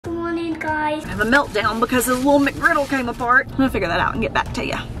guys. I have a meltdown because the little McGriddle came apart. I'm gonna figure that out and get back to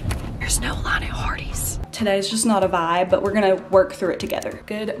you. There's no line at Hardee's. Today's just not a vibe, but we're gonna work through it together.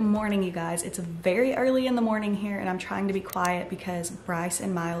 Good morning, you guys. It's very early in the morning here and I'm trying to be quiet because Bryce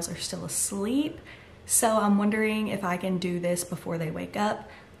and Myles are still asleep. So I'm wondering if I can do this before they wake up.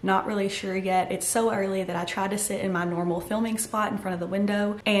 Not really sure yet. It's so early that I tried to sit in my normal filming spot in front of the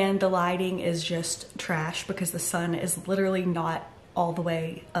window and the lighting is just trash because the sun is literally not all the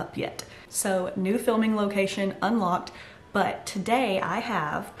way up yet. So new filming location unlocked, but today I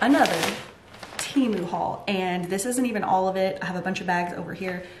have another Temu haul and this isn't even all of it. I have a bunch of bags over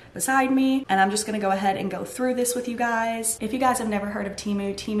here beside me and I'm just gonna go ahead and go through this with you guys. If you guys have never heard of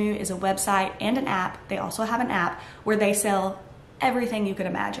Temu, Temu is a website and an app. They also have an app where they sell everything you could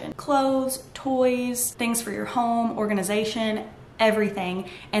imagine. Clothes, toys, things for your home, organization, everything.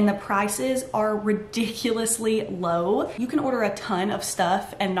 And the prices are ridiculously low. You can order a ton of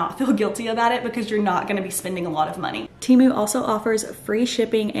stuff and not feel guilty about it because you're not gonna be spending a lot of money. Temu also offers free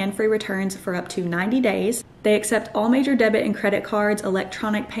shipping and free returns for up to 90 days. They accept all major debit and credit cards,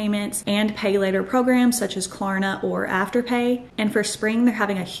 electronic payments, and pay later programs such as Klarna or Afterpay. And for spring, they're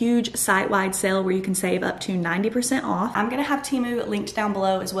having a huge site-wide sale where you can save up to 90% off. I'm gonna have Temu linked down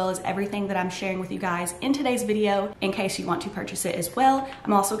below as well as everything that I'm sharing with you guys in today's video in case you want to purchase it as well.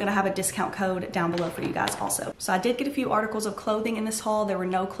 I'm also gonna have a discount code down below for you guys also. So I did get a few articles of clothing in this haul. There were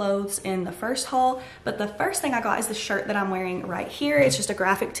no clothes in the first haul, but the first thing I got is the shirt that I'm wearing right here. It's just a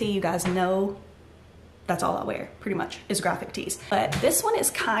graphic tee. You guys know that's all I wear, pretty much, is graphic tees. But this one is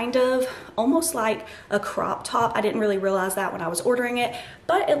kind of almost like a crop top. I didn't really realize that when I was ordering it,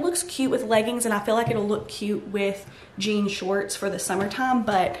 but it looks cute with leggings and I feel like it'll look cute with jean shorts for the summertime,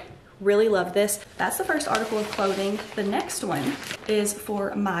 but really love this. That's the first article of clothing. The next one is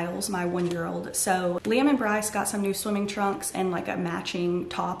for Myles, my 1-year-old. So Liam and Bryce got some new swimming trunks and like a matching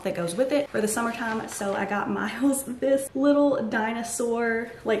top that goes with it for the summertime. So I got Myles this little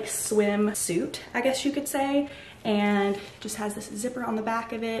dinosaur like swim suit, I guess you could say, and just has this zipper on the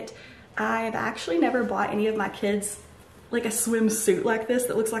back of it. I've actually never bought any of my kids like a swimsuit like this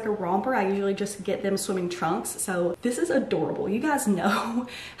that looks like a romper. I usually just get them swimming trunks. So this is adorable. You guys know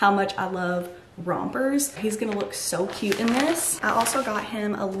how much I love rompers. He's gonna look so cute in this. I also got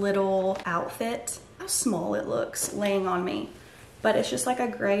him a little outfit. How small it looks laying on me. But it's just like a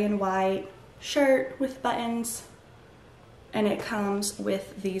gray and white shirt with buttons. And it comes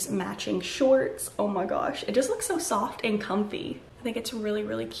with these matching shorts. Oh my gosh, it just looks so soft and comfy. I think it's really,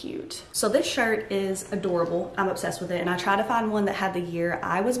 really cute. So this shirt is adorable. I'm obsessed with it. And I tried to find one that had the year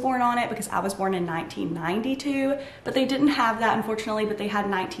I was born on it because I was born in 1992, but they didn't have that unfortunately, but they had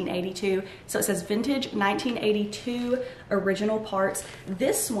 1982. So it says vintage 1982 original parts.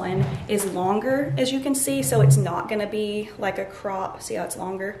 This one is longer as you can see. So it's not gonna be like a crop. See how it's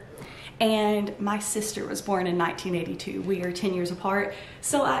longer? And my sister was born in 1982. We are 10 years apart.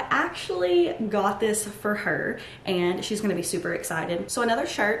 So I actually got this for her and she's gonna be super excited. So another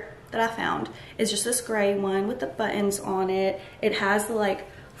shirt that I found is just this gray one with the buttons on it. It has the like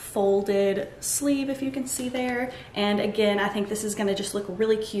folded sleeve if you can see there. And again, I think this is gonna just look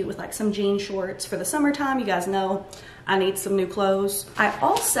really cute with like some jean shorts for the summertime. You guys know I need some new clothes. I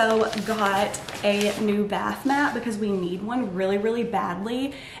also got a new bath mat because we need one really, really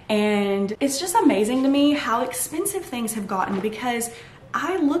badly. And it's just amazing to me how expensive things have gotten because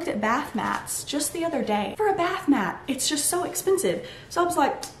I looked at bath mats just the other day. For a bath mat, it's just so expensive. So I was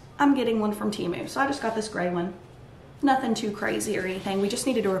like, I'm getting one from Temu. So I just got this gray one. Nothing too crazy or anything. We just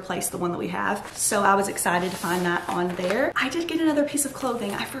needed to replace the one that we have. So I was excited to find that on there. I did get another piece of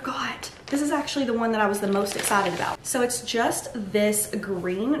clothing. I forgot. This is actually the one that I was the most excited about. So it's just this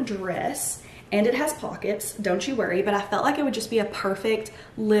green dress and it has pockets, don't you worry, but I felt like it would just be a perfect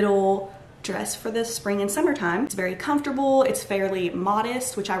little dress for the spring and summertime. It's very comfortable, it's fairly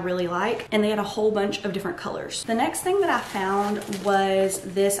modest, which I really like, and they had a whole bunch of different colors. The next thing that I found was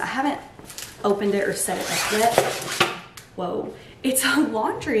this. I haven't opened it or set it up yet. Whoa. It's a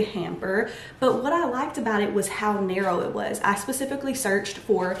laundry hamper, but what I liked about it was how narrow it was. I specifically searched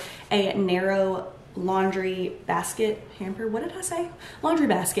for a narrow laundry basket hamper. What did I say? Laundry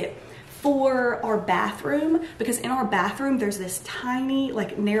basket for our bathroom, because in our bathroom there's this tiny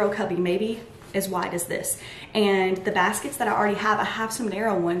like narrow cubby, maybe as wide as this, and the baskets that I already have, I have some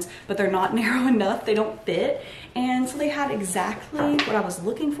narrow ones, but they're not narrow enough, they don't fit. And so they had exactly what I was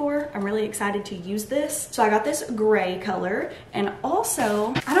looking for. I'm really excited to use this. So I got this gray color, and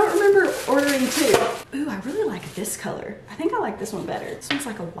also I don't remember ordering two. Ooh, I really like this color. I think I like this one better. This one's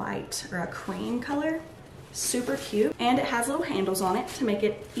like a white or a cream color. Super cute, and it has little handles on it to make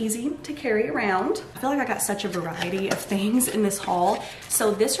it easy to carry around. I feel like I got such a variety of things in this haul.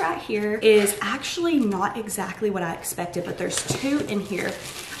 So this right here is actually not exactly what I expected, but there's 2 in here.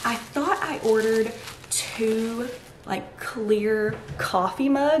 I thought I ordered 2 like clear coffee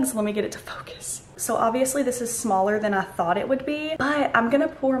mugs. Let me get it to focus. So obviously this is smaller than I thought it would be, but I'm gonna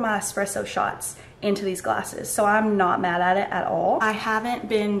pour my espresso shots into these glasses, so I'm not mad at it at all. I haven't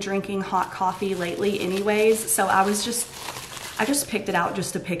been drinking hot coffee lately anyways, so I just picked it out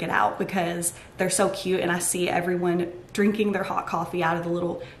just to pick it out because they're so cute and I see everyone drinking their hot coffee out of the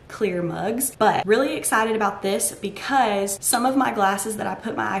little clear mugs. But really excited about this because some of my glasses that I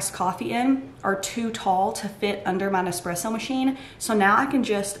put my iced coffee in are too tall to fit under my Nespresso machine. So now I can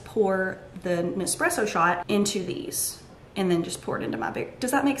just pour the Nespresso shot into these and then just pour it into my big,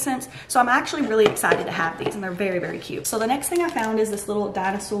 does that make sense? So I'm actually really excited to have these and they're very, very cute. So the next thing I found is this little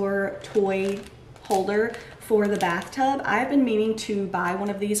dinosaur toy holder for the bathtub. I've been meaning to buy one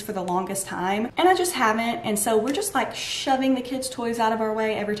of these for the longest time and I just haven't. And so we're just like shoving the kids' toys out of our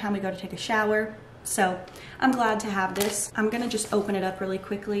way every time we go to take a shower. So I'm glad to have this. I'm gonna just open it up really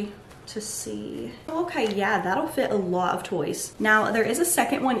quickly to see. Okay, yeah, that'll fit a lot of toys. Now there is a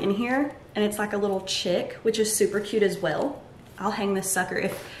second one in here and it's like a little chick, which is super cute as well. I'll hang this sucker.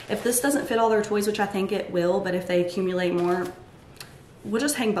 If this doesn't fit all their toys, which I think it will, but if they accumulate more, we'll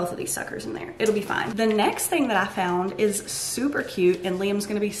just hang both of these suckers in there. It'll be fine. The next thing that I found is super cute and Liam's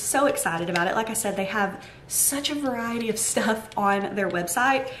gonna be so excited about it. Like I said, they have such a variety of stuff on their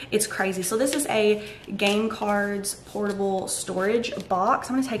website. It's crazy. So this is a game cards portable storage box.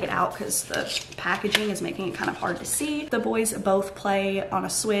 I'm gonna take it out because the packaging is making it kind of hard to see. The boys both play on a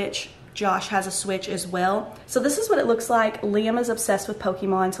Switch. Josh has a Switch as well. So this is what it looks like. Liam is obsessed with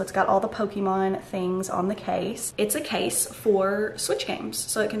Pokemon, so it's got all the Pokemon things on the case. It's a case for Switch games,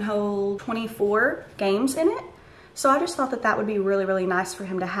 so it can hold 24 games in it. So I just thought that that would be really, really nice for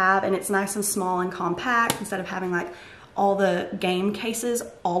him to have, and it's nice and small and compact instead of having like all the game cases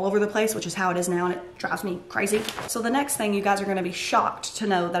all over the place, which is how it is now, and it drives me crazy. So the next thing, you guys are gonna be shocked to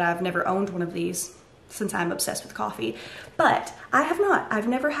know that I've never owned one of these since I'm obsessed with coffee, but I have not. I've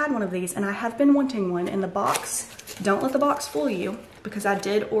never had one of these and I have been wanting one. In the box, don't let the box fool you, because I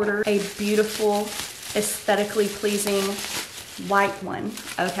did order a beautiful, aesthetically pleasing white one,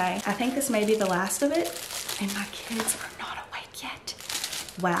 okay? I think this may be the last of it and my kids are not awake yet.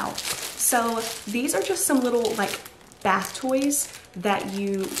 Wow. So these are just some little like bath toys that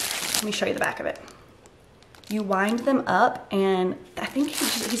let me show you the back of it. You wind them up and I think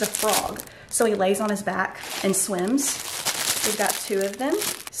he's a frog. So he lays on his back and swims. We've got 2 of them.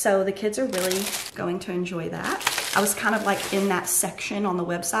 So the kids are really going to enjoy that. I was kind of like in that section on the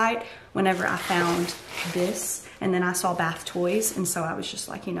website whenever I found this, and then I saw bath toys, and so I was just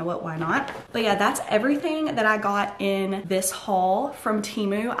like, you know what, why not? But yeah, that's everything that I got in this haul from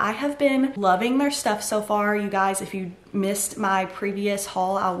Temu. I have been loving their stuff so far. You guys, if you missed my previous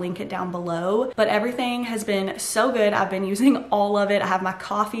haul, I'll link it down below. But everything has been so good. I've been using all of it. I have my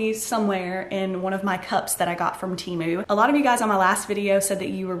coffee somewhere in one of my cups that I got from Temu. A lot of you guys on my last video said that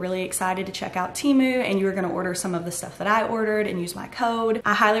you were really excited to check out Temu and you were gonna order some of the stuff that I ordered and use my code.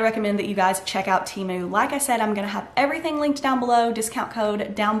 I highly recommend that you guys check out Temu. Like I said, I'm gonna have everything linked down below, discount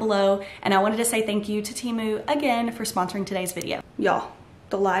code down below. And I wanted to say thank you to Temu again for sponsoring today's video. Y'all,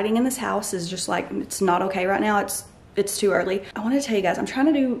 the lighting in this house is just like, it's not okay right now. It's too early. I want to tell you guys, I'm trying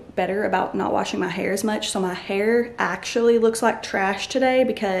to do better about not washing my hair as much. So my hair actually looks like trash today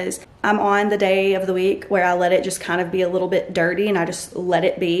because I'm on the day of the week where I let it just kind of be a little bit dirty and I just let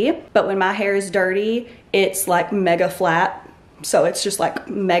it be. But when my hair is dirty, it's like mega flat. So it's just like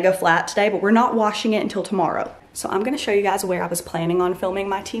mega flat today, but we're not washing it until tomorrow. So I'm going to show you guys where I was planning on filming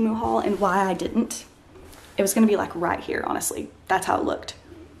my Temu haul and why I didn't. It was going to be like right here, honestly. That's how it looked.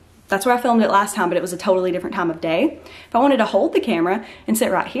 That's where I filmed it last time, but it was a totally different time of day. If I wanted to hold the camera and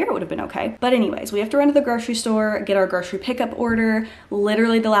sit right here, it would have been okay. But anyways, we have to run to the grocery store, get our grocery pickup order.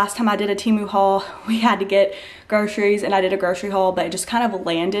 Literally the last time I did a Temu haul, we had to get groceries and I did a grocery haul, but it just kind of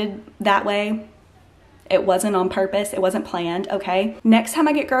landed that way. It wasn't on purpose, it wasn't planned, okay? Next time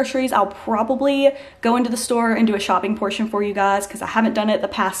I get groceries, I'll probably go into the store and do a shopping portion for you guys because I haven't done it the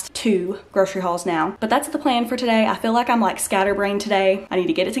past 2 grocery hauls now. But that's the plan for today. I feel like I'm like scatterbrained today. I need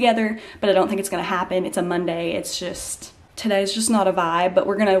to get it together, but I don't think it's gonna happen. It's a Monday, it's just, today's just not a vibe, but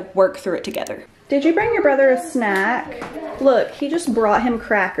we're gonna work through it together. Did you bring your brother a snack? Look, he just brought him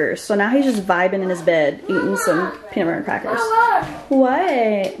crackers, so now he's just vibing in his bed, eating some peanut butter and crackers.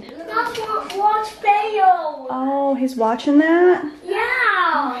 What? Oh, he's watching that? Yeah.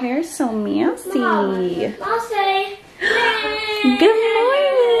 Oh, hair's so messy. Mom, say, Good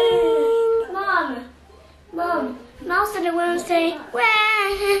morning. Mom, and I want to say,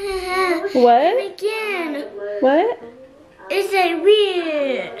 wow. What? And again. What? It's a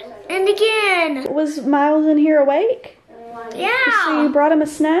weird. And again. Was Myles in here awake? Yeah. So you brought him a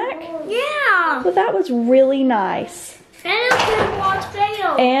snack? Yeah. Well, that was really nice. And I watch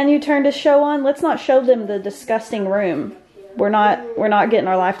video. And you turned a show on. Let's not show them the disgusting room. We're not getting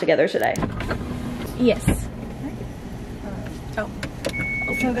our life together today. Yes. Oh.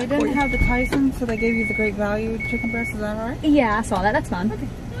 So they didn't have the Tyson, so they gave you the Great Value chicken breast. Is that all right? Yeah, I saw that. That's fine. Okay.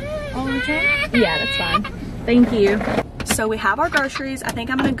 All the time? Yeah, that's fine. Thank you. So we have our groceries. I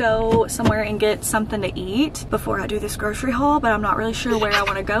think I'm gonna go somewhere and get something to eat before I do this grocery haul, but I'm not really sure where I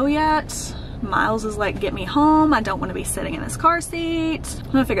want to go yet. Myles is like, get me home. I don't want to be sitting in this car seat.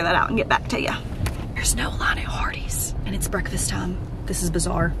 I'm gonna figure that out and get back to you. There's no line at Hardee's and it's breakfast time. This is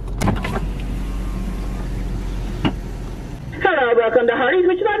bizarre. Hello, welcome to Hardee's.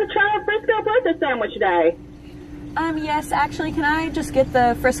 Would you like to try a Frisco breakfast sandwich today? Yes, actually, can I just get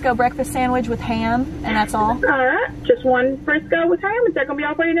the Frisco breakfast sandwich with ham and that's all? Alright, just one Frisco with ham. Is that going to be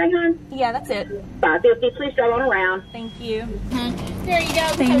all for you today, hon? Yeah, that's it. $5.50. Please drive on around. Thank you. There you go.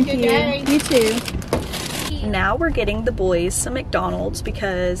 Thank you. You too. Now we're getting the boys some McDonald's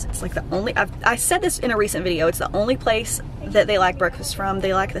because it's like the only, I said this in a recent video, it's the only place that they like breakfast from.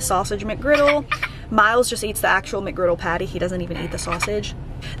 They like the sausage McGriddle. Myles just eats the actual McGriddle patty. He doesn't even eat the sausage.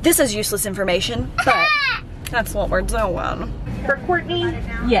 This is useless information, but that's what we're doing. For Courtney?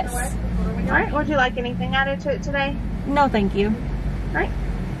 Yes. Alright, would you like anything added to it today? No, thank you. Alright,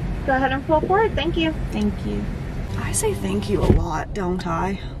 go ahead and pull forward. Thank you. Thank you. I say thank you a lot, don't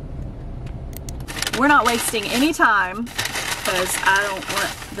I? We're not wasting any time because I don't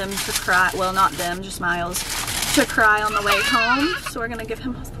want them to cry. Well, not them, just Myles, to cry on the way home. So we're gonna give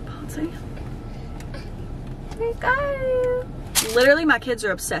him a party. There you go. Literally, my kids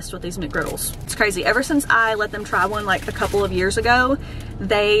are obsessed with these McGriddles. It's crazy. Ever since I let them try one like a couple of years ago,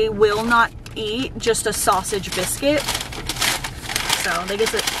 they will not eat just a sausage biscuit. So they get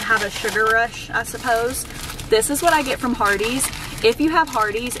to have a sugar rush, I suppose. This is what I get from Hardee's. If you have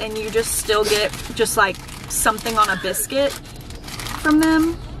Hardee's and you just still get just like something on a biscuit from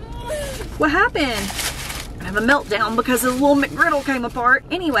them, what happened? I have a meltdown because the little McGriddle came apart.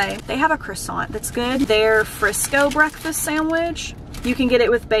 Anyway, they have a croissant that's good. Their Frisco breakfast sandwich, you can get it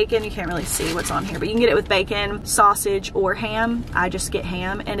with bacon. You can't really see what's on here, but you can get it with bacon, sausage, or ham. I just get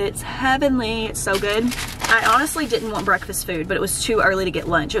ham and it's heavenly. It's so good. I honestly didn't want breakfast food, but it was too early to get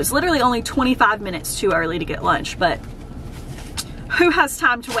lunch. It was literally only 25 minutes too early to get lunch, but who has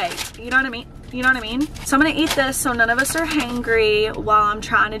time to wait? You know what I mean? You know what I mean? So I'm gonna eat this so none of us are hangry while I'm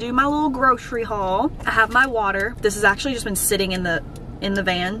trying to do my little grocery haul. I have my water. This has actually just been sitting in the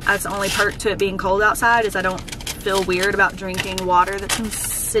van. That's the only perk to it being cold outside is I don't feel weird about drinking water that's been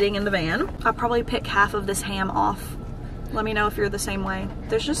sitting in the van. I'll probably pick half of this ham off. Let me know if you're the same way.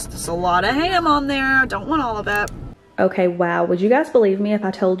 There's a lot of ham on there. I don't want all of it. Okay, wow. Would you guys believe me if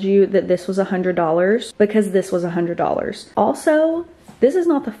I told you that this was $100? Because this was $100. Also, this is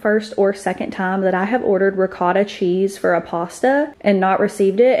not the first or second time that I have ordered ricotta cheese for a pasta and not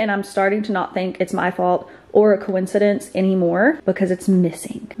received it, and I'm starting to not think it's my fault or a coincidence anymore because it's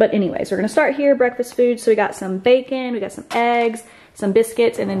missing. But anyways, we're gonna start here, breakfast food. So we got some bacon, we got some eggs, some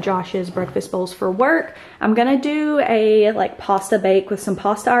biscuits, and then Josh's breakfast bowls for work. I'm gonna do a like pasta bake with some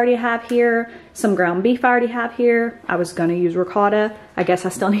pasta I already have here, some ground beef I already have here. I was gonna use ricotta. I guess I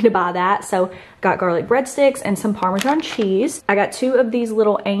still need to buy that. So got garlic breadsticks and some Parmesan cheese. I got 2 of these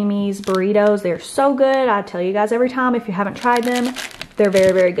little Amy's burritos. They're so good. I tell you guys every time if you haven't tried them, they're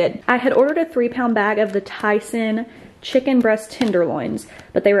very, very good. I had ordered a 3-pound bag of the Tyson chicken breast tenderloins,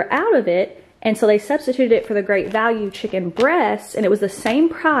 but they were out of it. And so they substituted it for the Great Value chicken breasts, and it was the same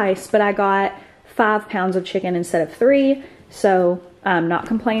price, but I got 5 pounds of chicken instead of 3. So I'm not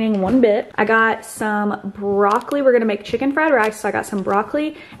complaining one bit. I got some broccoli. We're gonna make chicken fried rice, so I got some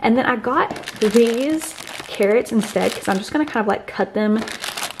broccoli. And then I got these carrots instead, because I'm just gonna kind of like cut them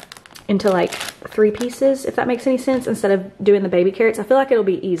into like 3 pieces, if that makes any sense, instead of doing the baby carrots. I feel like it'll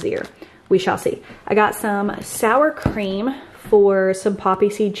be easier. We shall see. I got some sour cream for some poppy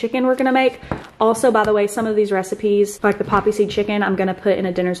seed chicken we're gonna make. Also, by the way, some of these recipes, like the poppy seed chicken, I'm gonna put in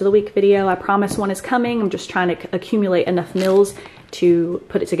a dinners of the week video. I promise one is coming. I'm just trying to accumulate enough meals to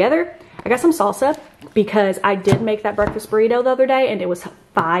put it together. I got some salsa because I did make that breakfast burrito the other day and it was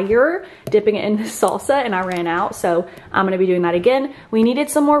fire, dipping it in salsa, and I ran out. So I'm gonna be doing that again. We needed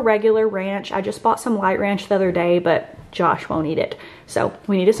some more regular ranch. I just bought some light ranch the other day, but Josh won't eat it. So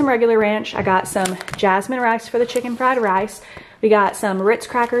we needed some regular ranch. I got some jasmine rice for the chicken fried rice. We got some Ritz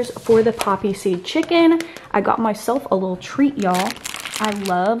crackers for the poppy seed chicken. I got myself a little treat, y'all. I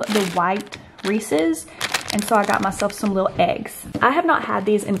love the white Reese's. And so I got myself some little eggs. I have not had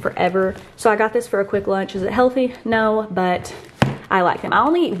these in forever, so I got this for a quick lunch. Is it healthy? No, but I like them. I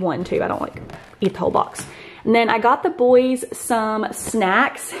only eat one too. I don't like eat the whole box. And then I got the boys some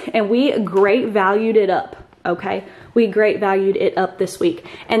snacks, and we great valued it up, okay? We great valued it up this week.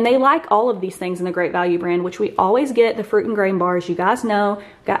 And they like all of these things in the Great Value brand, which we always get the fruit and grain bars. You guys know,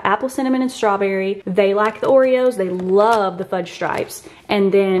 got apple, cinnamon, and strawberry. They like the Oreos. They love the fudge stripes.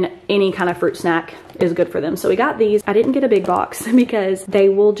 And then any kind of fruit snack is good for them. So we got these. I didn't get a big box because they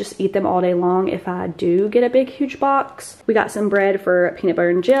will just eat them all day long if I do get a big, huge box. We got some bread for peanut butter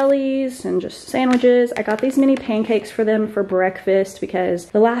and jellies and just sandwiches. I got these mini pancakes for them for breakfast because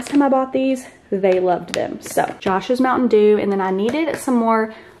the last time I bought these, they loved them. So Josh's Mountain Dew, and then I needed some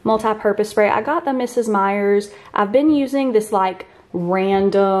more multi-purpose spray. I got the Mrs. Myers. I've been using this like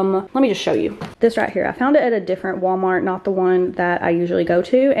random, let me just show you this right here. I found it at a different Walmart, not the one that I usually go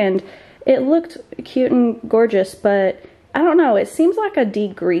to, and it looked cute and gorgeous, but I don't know, it seems like a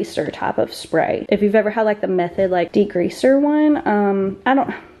degreaser type of spray. If you've ever had like the Method like degreaser one,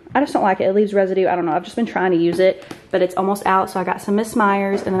 I just don't like it. It leaves residue. I don't know. I've just been trying to use it, but it's almost out. So I got some Miss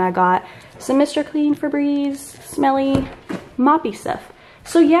Myers, and then I got some Mr. Clean Febreze, smelly, moppy stuff.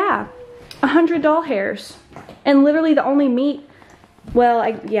 So yeah, 100 doll hairs. And literally the only meat, well,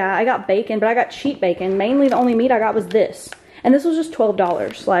 I got bacon, but I got cheap bacon. Mainly the only meat I got was this. And this was just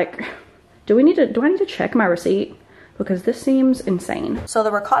 $12. Like, do I need to check my receipt? Because this seems insane. So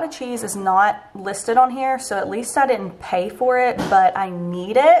the ricotta cheese is not listed on here, so at least I didn't pay for it, but I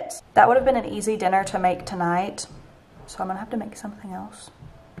need it. That would have been an easy dinner to make tonight, so I'm gonna have to make something else.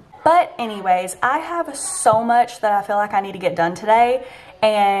 But anyways, I have so much that I feel like I need to get done today,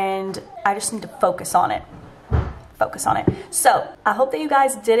 and I just need to focus on it. So I hope that you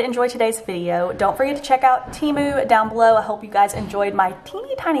guys did enjoy today's video. Don't forget to check out Temu down below. I hope you guys enjoyed my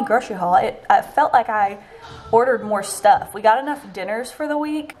teeny tiny grocery haul. I felt like I ordered more stuff. We got enough dinners for the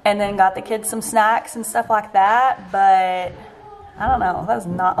week and then got the kids some snacks and stuff like that, but I don't know, that was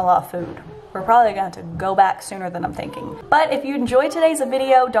not a lot of food. We're probably going to have to go back sooner than I'm thinking. But if you enjoyed today's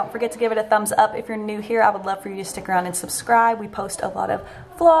video, don't forget to give it a thumbs up. If you're new here, I would love for you to stick around and subscribe. We post a lot of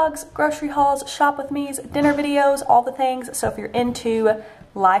vlogs, grocery hauls, shop with me's, dinner videos, all the things. So if you're into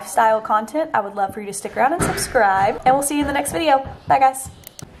lifestyle content, I would love for you to stick around and subscribe. And we'll see you in the next video. Bye guys.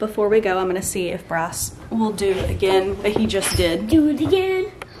 Before we go, I'm going to see if Bryce will do it again, but he just did. Do it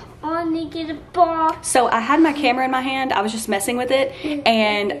again. I need to get a ball. So I had my camera in my hand. I was just messing with it,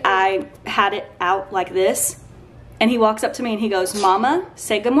 and I had it out like this. And he walks up to me and he goes, "Mama,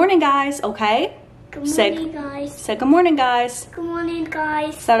 say good morning, guys, okay?" Good morning, guys. Say good morning, guys. Good morning,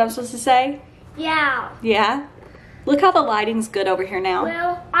 guys. Is that what I'm supposed to say? Yeah. Yeah? Look how the lighting's good over here now.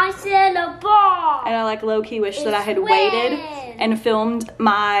 Well, I said a ball. And I like low-key wish that I had waited and filmed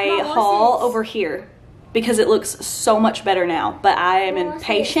my haul over here, because it looks so much better now. But I am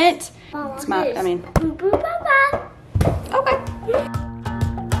impatient. It's my, I mean. Boo, boo, bye, bye. Okay.